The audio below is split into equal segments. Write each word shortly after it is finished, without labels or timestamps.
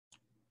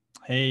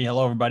Hey,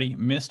 hello everybody.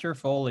 Mr.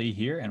 Foley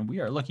here, and we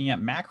are looking at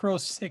Macro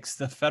 6,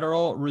 the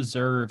Federal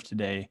Reserve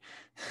today.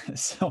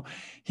 So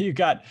you've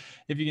got,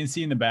 if you can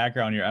see in the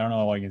background here, I don't know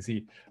how I can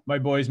see, my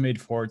boys made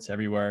forts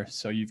everywhere.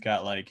 So you've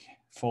got like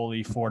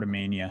Foley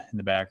Fortimania in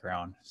the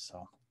background.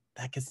 So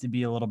that gets to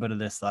be a little bit of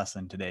this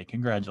lesson today.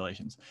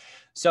 Congratulations.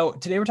 So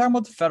today we're talking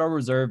about the Federal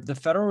Reserve. The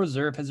Federal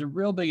Reserve has a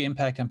real big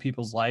impact on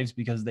people's lives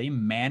because they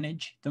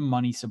manage the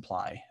money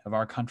supply of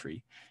our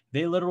country.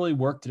 They literally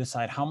work to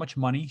decide how much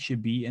money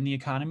should be in the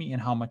economy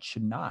and how much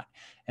should not.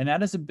 And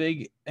that has a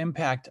big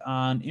impact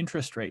on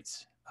interest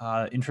rates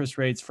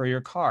for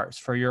your cars,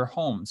 for your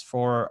homes,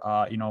 for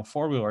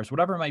four-wheelers,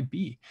 whatever it might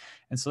be.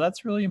 And so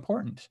that's really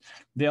important.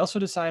 They also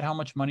decide how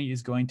much money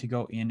is going to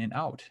go in and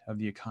out of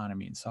the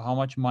economy. And so how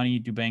much money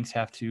do banks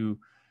have to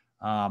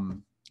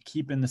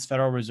keep in this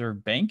Federal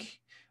Reserve Bank,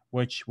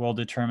 which will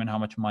determine how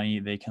much money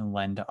they can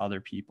lend to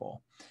other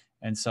people.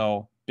 And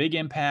so big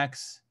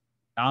impacts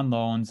on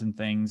loans and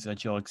things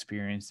that you'll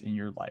experience in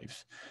your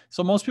life.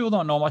 So most people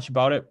don't know much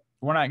about it.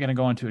 We're not going to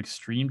go into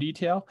extreme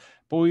detail,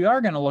 but we are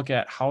going to look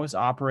at how it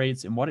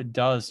operates and what it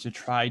does to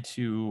try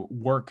to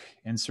work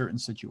in certain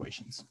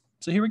situations.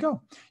 So here we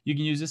go. You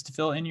can use this to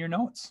fill in your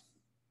notes.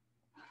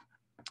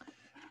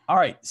 All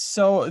right,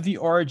 so the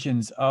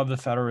origins of the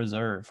Federal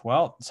Reserve.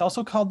 Well, it's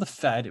also called the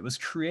Fed. It was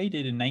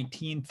created in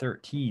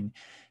 1913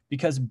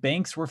 because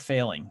banks were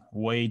failing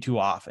way too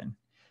often.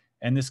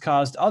 And this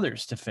caused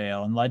others to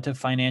fail and led to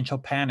financial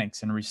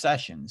panics and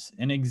recessions,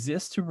 and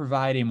exists to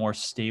provide a more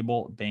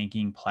stable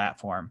banking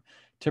platform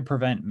to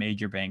prevent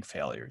major bank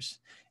failures.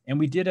 And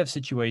we did have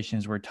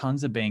situations where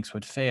tons of banks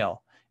would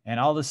fail, and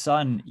all of a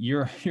sudden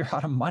you're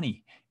out of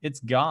money.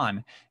 It's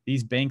gone.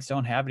 These banks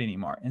don't have it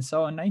anymore. And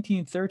so in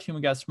 1913,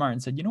 we got smart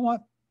and said, you know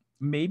what?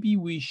 Maybe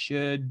we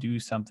should do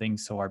something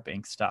so our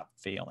banks stop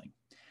failing.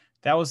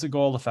 That was the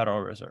goal of the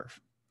Federal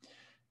Reserve.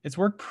 It's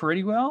worked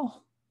pretty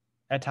well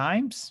at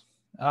times.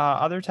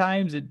 Other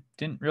times it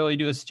didn't really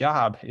do its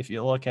job. If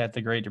you look at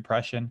the Great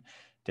Depression,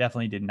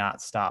 definitely did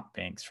not stop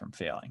banks from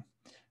failing,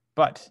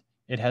 but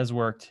it has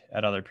worked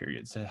at other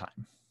periods of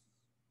time.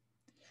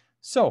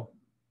 So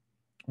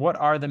what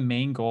are the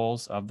main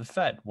goals of the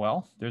Fed?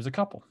 Well, there's a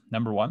couple.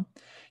 Number one,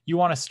 you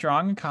want a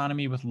strong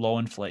economy with low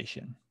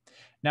inflation.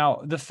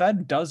 Now, the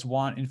Fed does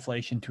want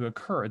inflation to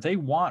occur. They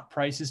want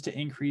prices to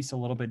increase a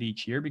little bit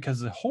each year because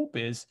the hope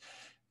is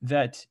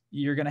that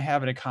you're going to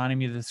have an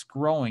economy that's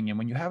growing. And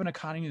when you have an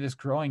economy that's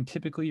growing,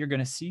 typically you're going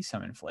to see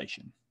some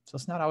inflation. So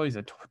it's not always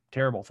a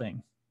terrible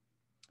thing.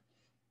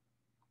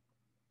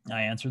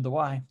 I answered the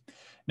why.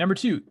 Number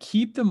two,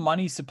 keep the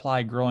money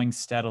supply growing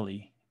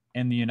steadily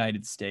in the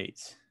United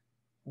States.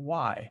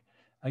 Why?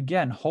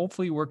 Again,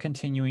 hopefully we're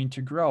continuing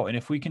to grow. And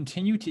if we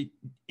continue to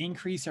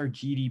increase our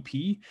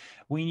GDP,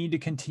 we need to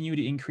continue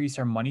to increase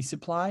our money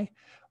supply.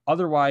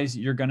 Otherwise,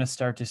 you're going to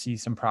start to see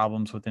some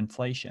problems with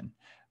inflation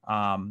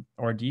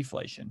or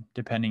deflation,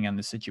 depending on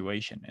the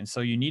situation. And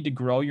so you need to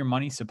grow your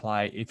money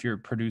supply if you're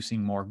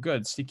producing more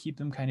goods to keep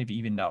them kind of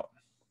evened out.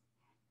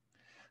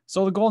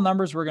 So the goal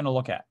numbers we're going to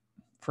look at.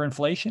 For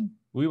inflation,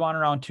 we want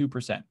around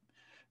 2%.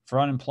 For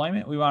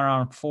unemployment, we want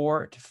around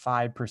 4 to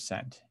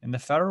 5%. And the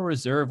Federal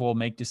Reserve will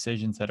make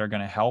decisions that are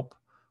going to help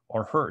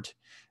or hurt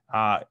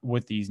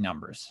with these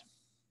numbers.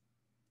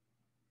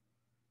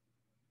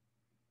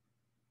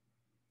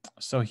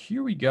 So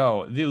here we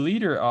go. The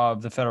leader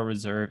of the Federal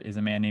Reserve is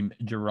a man named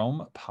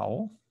Jerome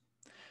Powell.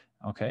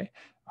 Okay.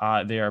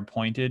 They are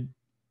appointed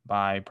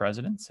by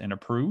presidents and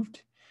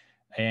approved.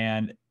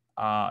 And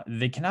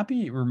they cannot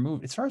be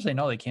removed. As far as I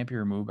know, they can't be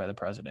removed by the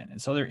president.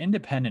 And so they're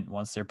independent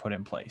once they're put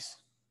in place.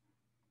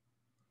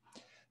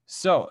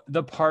 So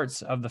the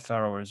parts of the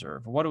Federal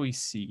Reserve, what do we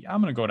see?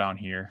 I'm going to go down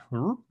here.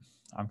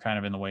 I'm kind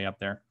of in the way up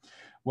there.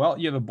 Well,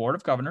 you have a board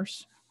of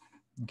governors.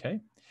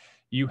 Okay.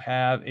 You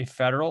have a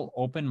Federal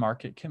Open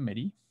Market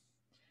Committee,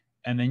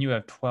 and then you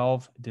have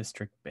 12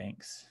 district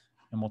banks.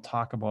 And we'll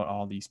talk about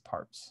all these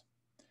parts.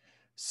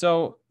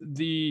 So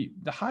the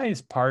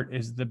highest part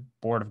is the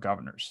board of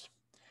governors.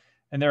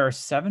 And there are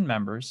 7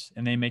 members,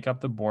 and they make up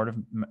the board of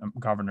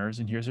governors,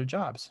 and here's their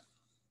jobs.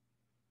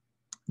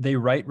 They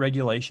write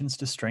regulations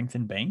to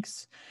strengthen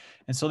banks.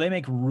 And so they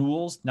make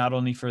rules not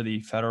only for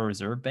the Federal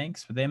Reserve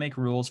banks, but they make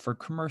rules for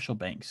commercial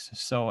banks.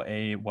 So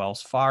a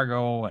Wells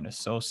Fargo, an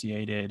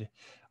Associated,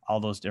 all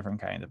those different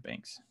kinds of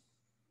banks.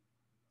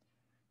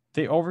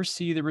 They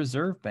oversee the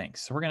reserve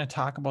banks. So we're going to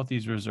talk about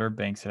these reserve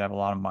banks that have a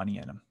lot of money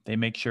in them. They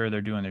make sure they're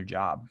doing their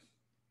job.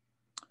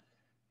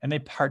 And they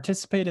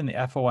participate in the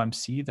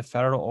FOMC, the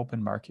Federal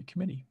Open Market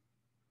Committee.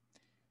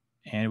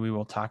 And we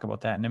will talk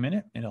about that in a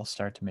minute. It'll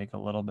start to make a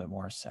little bit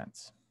more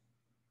sense.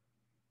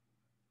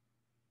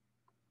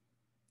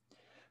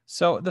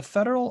 So the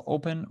Federal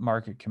Open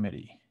Market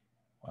Committee,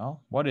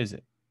 well, what is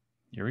it?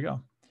 Here we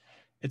go.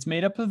 It's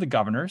made up of the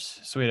governors.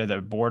 So we have the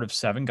board of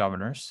 7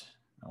 governors,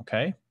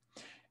 okay?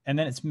 And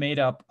then it's made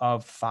up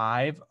of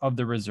 5 of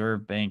the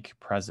Reserve Bank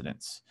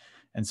presidents.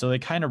 And so they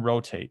kind of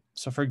rotate.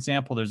 So for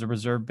example, there's a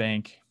Reserve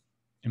Bank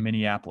in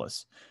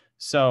Minneapolis.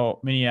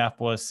 So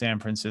Minneapolis, San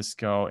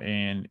Francisco,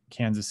 and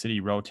Kansas City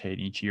rotate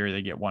each year.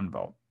 They get 1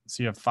 vote.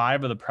 So you have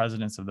 5 of the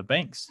presidents of the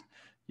banks.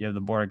 You have the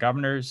board of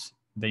governors.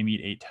 They meet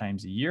 8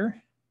 times a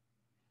year.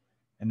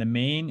 And the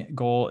main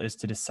goal is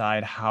to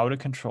decide how to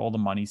control the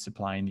money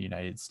supply in the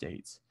United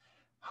States.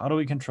 How do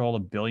we control the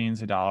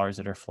billions of dollars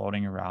that are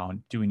floating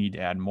around? Do we need to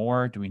add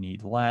more? Do we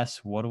need less?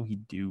 What do we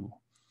do?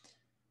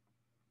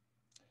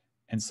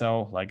 And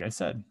so, like I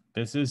said,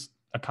 this is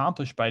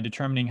accomplished by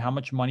determining how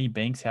much money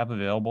banks have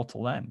available to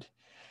lend.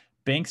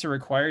 Banks are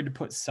required to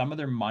put some of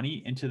their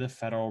money into the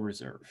Federal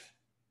Reserve.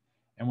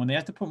 And when they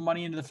have to put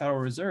money into the Federal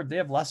Reserve, they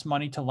have less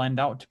money to lend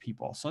out to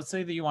people. So let's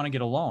say that you want to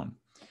get a loan.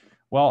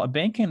 Well, a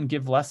bank can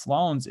give less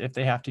loans if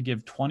they have to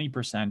give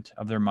 20%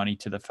 of their money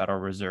to the Federal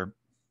Reserve.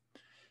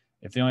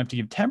 If they only have to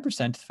give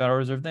 10% to the Federal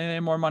Reserve, then they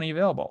have more money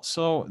available.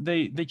 So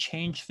they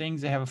change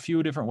things. They have a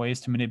few different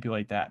ways to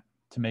manipulate that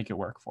to make it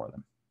work for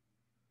them.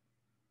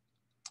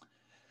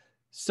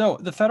 So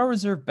the Federal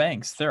Reserve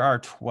banks, there are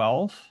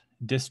 12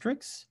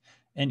 districts,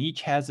 and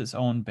each has its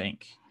own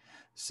bank.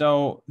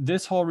 So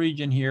this whole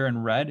region here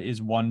in red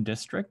is one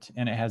district,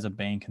 and it has a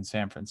bank in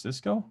San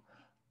Francisco.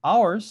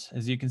 Ours,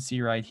 as you can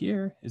see right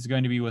here, is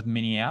going to be with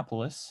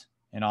Minneapolis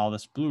and all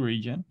this blue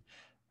region.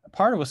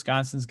 Part of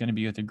Wisconsin is going to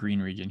be with the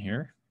green region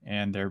here,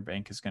 and their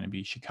bank is going to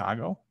be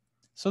Chicago.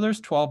 So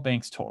there's 12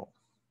 banks total.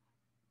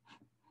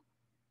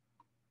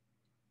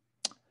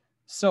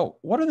 So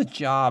what are the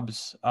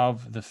jobs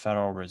of the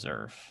Federal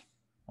Reserve?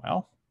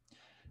 Well,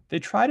 they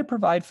try to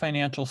provide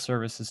financial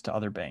services to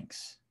other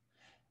banks.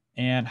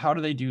 And how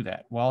do they do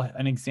that? Well,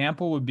 an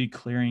example would be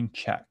clearing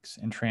checks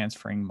and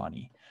transferring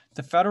money.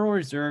 The Federal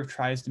Reserve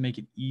tries to make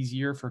it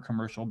easier for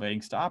commercial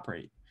banks to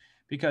operate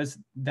because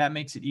that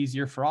makes it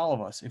easier for all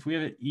of us. If we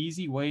have an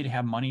easy way to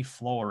have money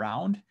flow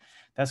around,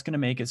 that's going to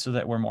make it so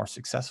that we're more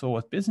successful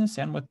with business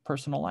and with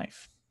personal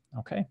life.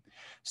 Okay,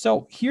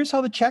 so here's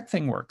how the check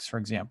thing works, for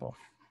example.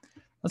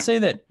 Let's say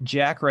that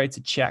Jack writes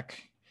a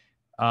check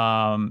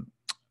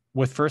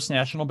with First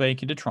National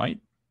Bank in Detroit,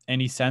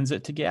 and he sends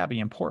it to Gabby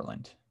in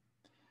Portland.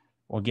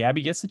 Well,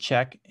 Gabby gets the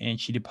check, and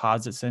she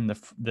deposits in the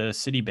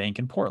Citibank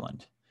in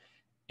Portland.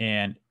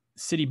 And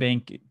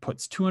Citibank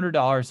puts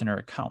 $200 in her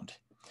account.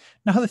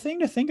 Now, the thing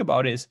to think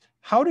about is,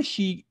 how does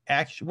she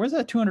actually, where's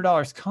that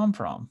 $200 come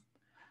from?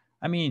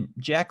 I mean,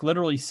 Jack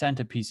literally sent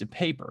a piece of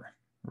paper,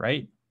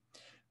 right?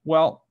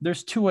 Well,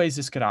 there's 2 ways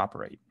this could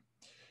operate.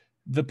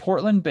 The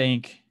Portland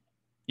Bank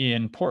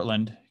in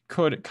Portland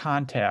could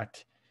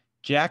contact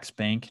Jack's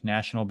bank,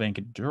 National Bank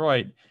of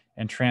Detroit,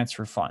 and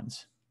transfer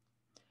funds.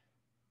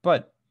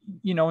 But,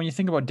 you know, when you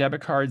think about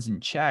debit cards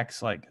and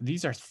checks, like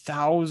these are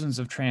thousands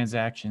of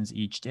transactions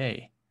each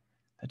day.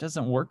 That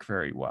doesn't work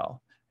very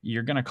well.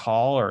 You're going to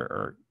call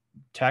or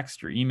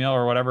text or email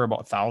or whatever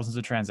about thousands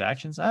of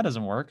transactions. That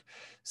doesn't work.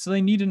 So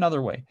they need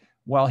another way.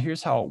 Well,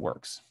 here's how it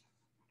works.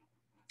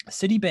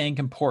 Citibank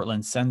in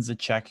Portland sends a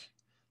check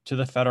to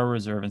the Federal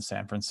Reserve in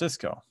San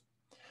Francisco.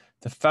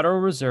 The Federal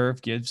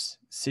Reserve gives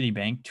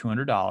Citibank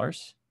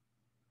 $200,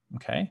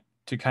 okay,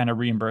 to kind of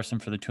reimburse them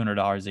for the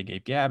 $200 they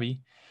gave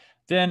Gabby.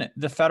 Then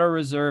the Federal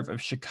Reserve of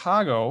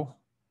Chicago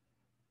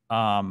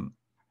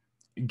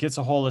gets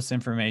a hold of this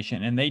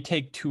information, and they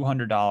take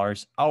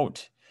 $200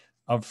 out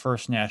of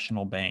First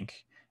National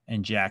Bank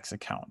and Jack's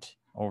account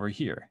over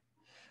here.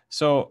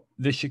 So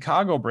the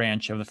Chicago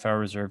branch of the Federal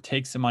Reserve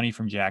takes the money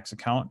from Jack's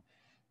account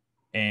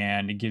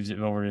and it gives it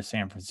over to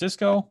San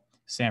Francisco.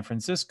 San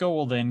Francisco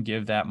will then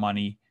give that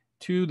money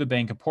to the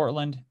Bank of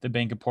Portland. The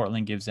Bank of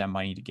Portland gives that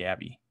money to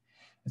Gabby.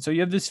 And so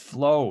you have this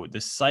flow,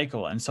 this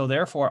cycle. And so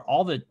therefore,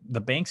 all the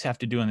banks have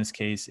to do in this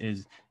case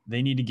is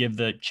they need to give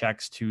the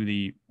checks to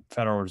the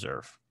Federal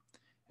Reserve.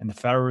 And the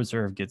Federal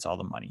Reserve gets all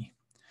the money.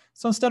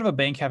 So instead of a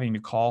bank having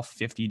to call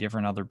 50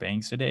 different other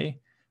banks a day,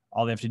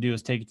 all they have to do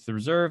is take it to the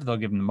Reserve, they'll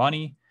give them the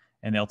money,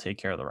 and they'll take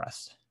care of the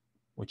rest,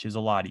 which is a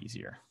lot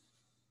easier.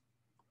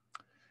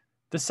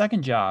 The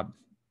second job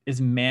is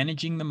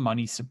managing the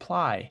money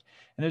supply.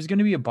 And there's going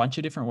to be a bunch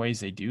of different ways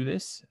they do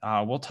this.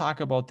 We'll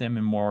talk about them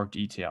in more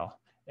detail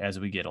as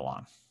we get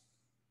along.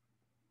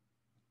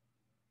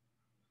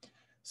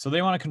 So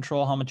they want to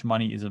control how much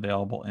money is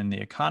available in the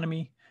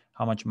economy,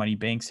 how much money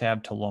banks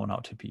have to loan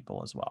out to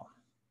people as well.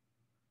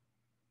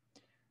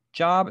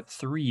 Job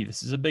 3,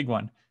 this is a big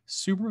one.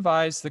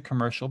 Supervise the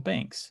commercial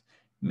banks.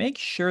 Make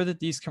sure that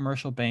these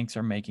commercial banks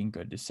are making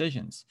good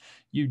decisions.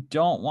 You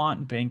don't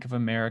want Bank of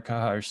America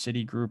or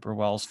Citigroup or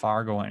Wells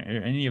Fargo or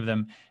any of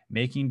them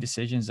making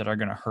decisions that are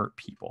going to hurt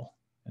people.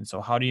 And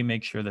so how do you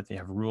make sure that they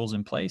have rules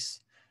in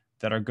place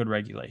that are good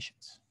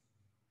regulations?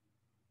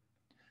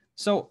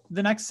 So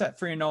the next set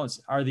for your notes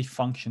are the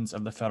functions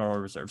of the Federal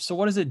Reserve. So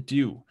what does it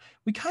do?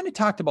 We kind of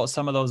talked about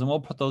some of those, and we'll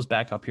put those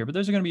back up here, but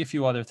there's going to be a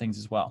few other things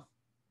as well.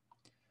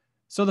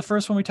 So the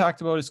first one we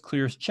talked about is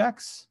clears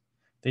checks.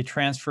 They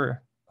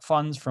transfer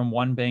funds from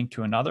one bank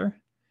to another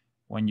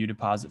when you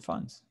deposit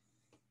funds.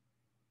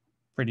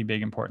 Pretty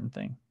big, important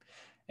thing.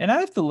 And I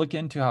have to look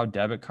into how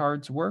debit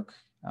cards work.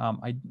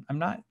 I'm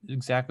not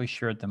exactly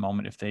sure at the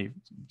moment if they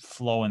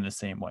flow in the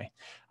same way.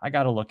 I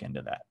got to look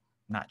into that.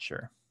 Not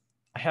sure.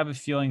 I have a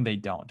feeling they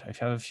don't. I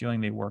have a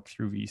feeling they work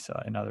through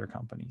Visa and other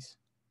companies.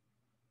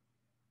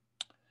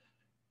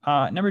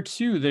 Number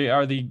two, they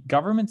are the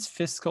government's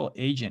fiscal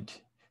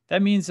agent.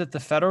 That means that the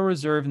Federal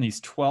Reserve and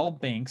these 12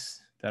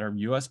 banks that are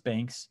US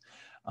banks,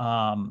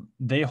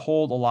 they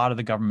hold a lot of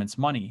the government's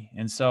money.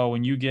 And so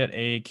when you get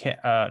a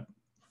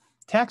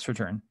tax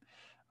return,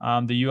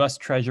 the US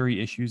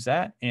Treasury issues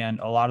that, and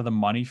a lot of the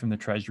money from the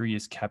Treasury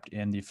is kept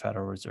in the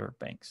Federal Reserve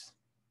banks.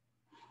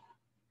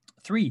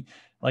 Three,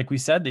 like we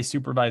said, they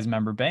supervise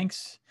member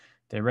banks.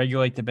 They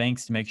regulate the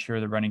banks to make sure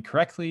they're running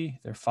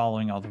correctly. They're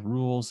following all the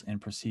rules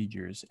and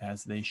procedures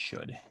as they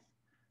should.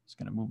 Just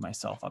going to move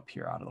myself up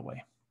here out of the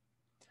way.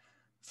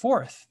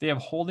 Fourth, they have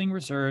holding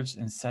reserves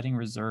and setting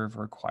reserve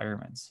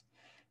requirements.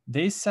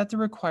 They set the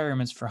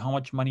requirements for how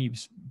much money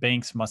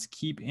banks must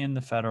keep in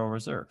the Federal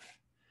Reserve.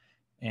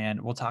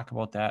 And we'll talk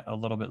about that a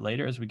little bit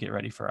later as we get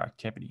ready for our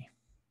activity.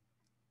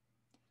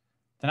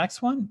 The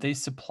next one, they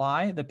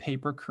supply the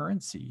paper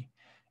currency.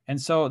 And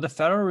so the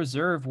Federal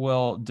Reserve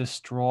will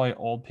destroy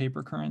old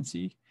paper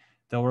currency.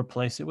 They'll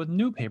replace it with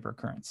new paper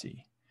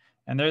currency.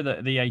 And they're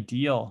the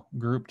ideal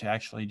group to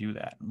actually do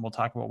that. And we'll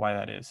talk about why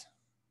that is.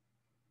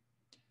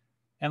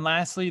 And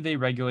lastly, they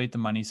regulate the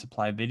money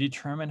supply. They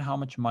determine how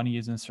much money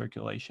is in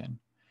circulation.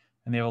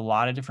 And they have a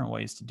lot of different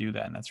ways to do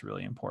that, and that's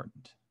really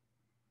important.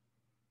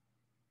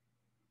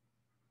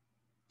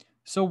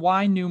 So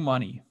why new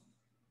money?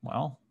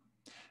 Well,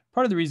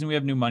 part of the reason we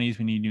have new money is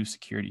we need new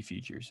security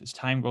features. As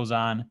time goes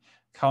on,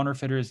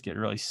 counterfeiters get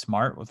really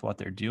smart with what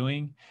they're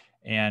doing,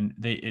 and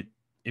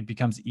it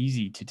becomes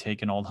easy to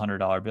take an old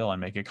 $100 bill and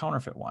make a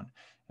counterfeit one.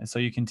 And so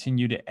you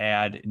continue to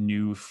add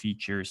new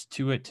features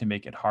to it to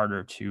make it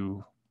harder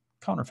to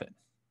counterfeit.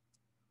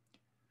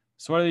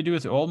 So what do they do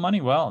with the old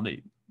money? Well,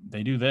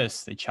 they do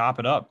this. They chop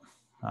it up.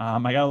 I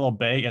got a little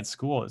bag at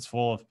school. It's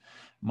full of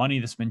money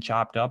that's been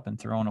chopped up and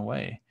thrown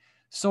away.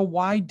 So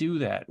why do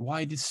that?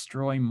 Why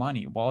destroy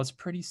money? Well, it's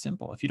pretty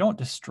simple. If you don't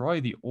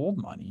destroy the old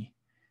money,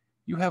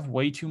 you have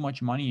way too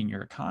much money in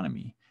your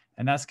economy,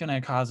 and that's going to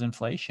cause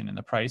inflation, and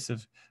the price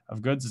of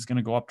goods is going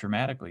to go up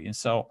dramatically. And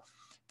so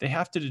they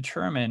have to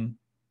determine,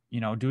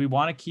 do we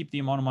want to keep the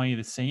amount of money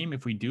the same?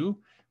 If we do,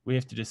 we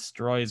have to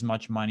destroy as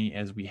much money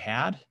as we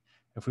had.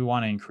 If we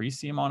want to increase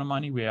the amount of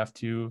money, we have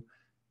to,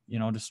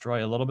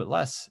 destroy a little bit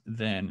less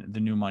than the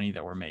new money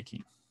that we're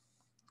making.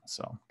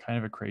 So kind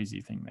of a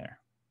crazy thing there.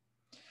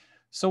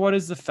 So what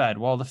is the Fed?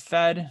 Well, the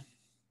Fed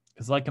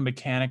is like a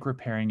mechanic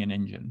repairing an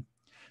engine.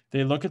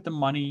 They look at the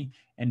money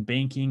and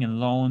banking and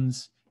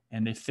loans,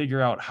 and they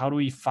figure out, how do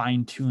we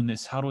fine tune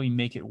this? How do we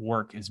make it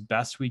work as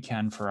best we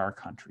can for our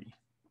country?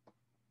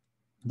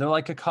 They're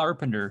like a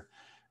carpenter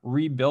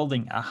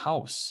rebuilding a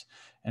house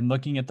and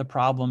looking at the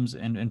problems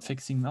and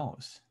fixing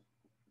those.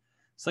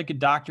 It's like a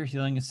doctor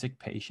healing a sick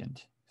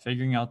patient,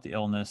 figuring out the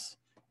illness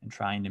and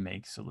trying to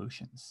make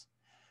solutions.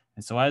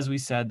 And so, as we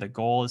said, the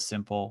goal is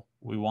simple.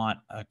 We want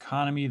an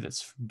economy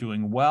that's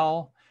doing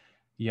well.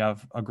 You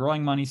have a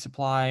growing money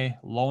supply,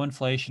 low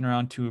inflation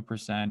around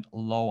 2%,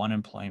 low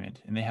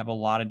unemployment. And they have a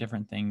lot of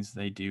different things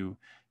they do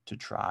to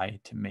try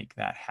to make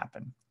that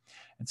happen.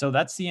 And so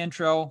that's the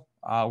intro.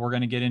 We're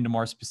going to get into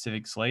more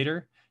specifics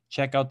later.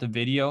 Check out the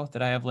video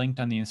that I have linked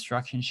on the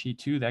instruction sheet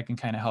too. That can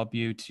kind of help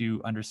you to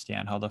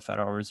understand how the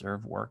Federal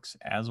Reserve works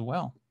as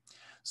well.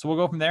 So we'll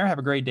go from there. Have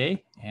a great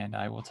day, and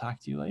I will talk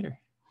to you later.